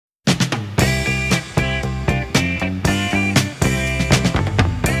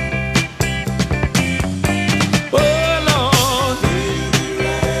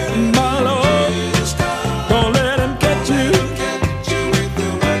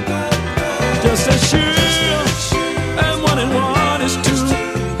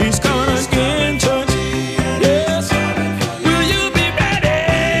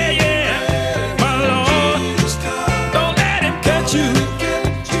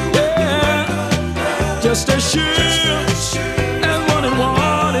just as sure as one and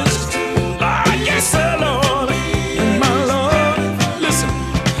one is. Ah, yes, sir, Lord, and my Lord. Listen,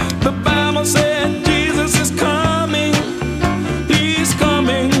 the Bible said Jesus is coming. He's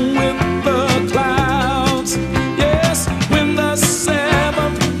coming with the clouds. Yes, when the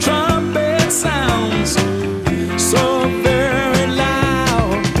seventh trumpet sounds so very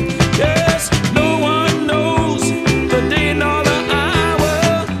loud. Yes, no one knows the day nor the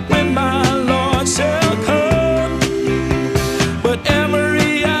hour when my Lord shall come, but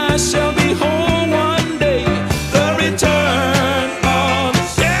every eye shall behold one day the return of.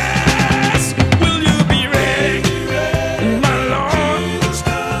 Yes, will you be ready, my Lord?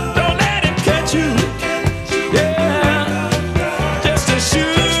 Don't let him catch you. Yeah, just as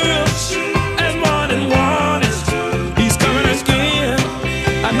sure as one and one is, he's coming again.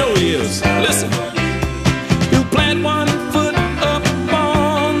 I know he is. Listen, he'll plant one foot up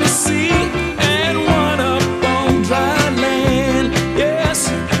on the sea and one up on dry land. Yes,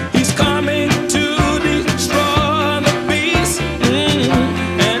 he's coming to destroy the beast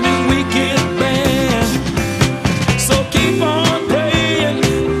and his wicked band. So keep on praying,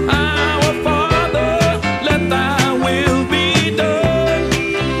 our Father, let thy will be done.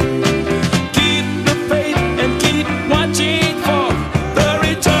 Keep the faith and keep watching for the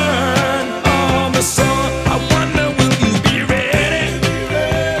return of the Son. I wonder, will you be ready,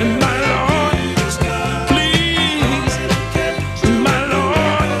 my Lord? Please, my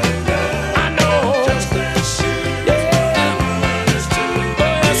Lord, I know. Yeah,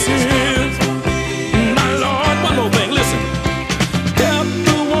 oh yes it is, my Lord. One more thing, listen. Help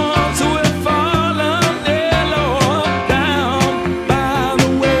the ones who have fallen, dear Lord, down by the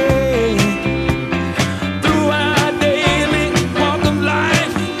way. Through our daily walk of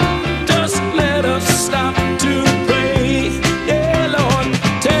life, just let us stop to pray. Yeah, Lord,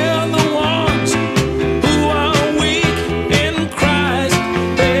 tell the ones who are weak in Christ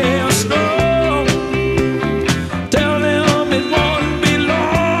they are strong. Tell them it won't be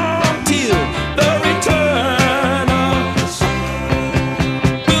long till the return of.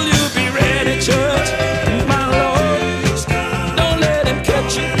 Will you be ready, church, my Lord? Don't let him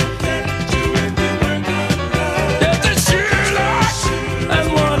catch you. Just as sure, Lord, as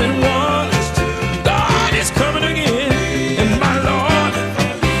one and one, God is coming again. And my Lord,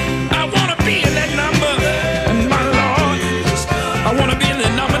 I want to be in that number. And my Lord, I want to be in the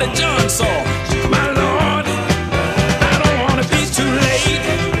number that John saw. My Lord, I don't want to be too late,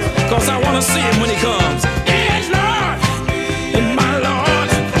 'cause I want to see him when he comes.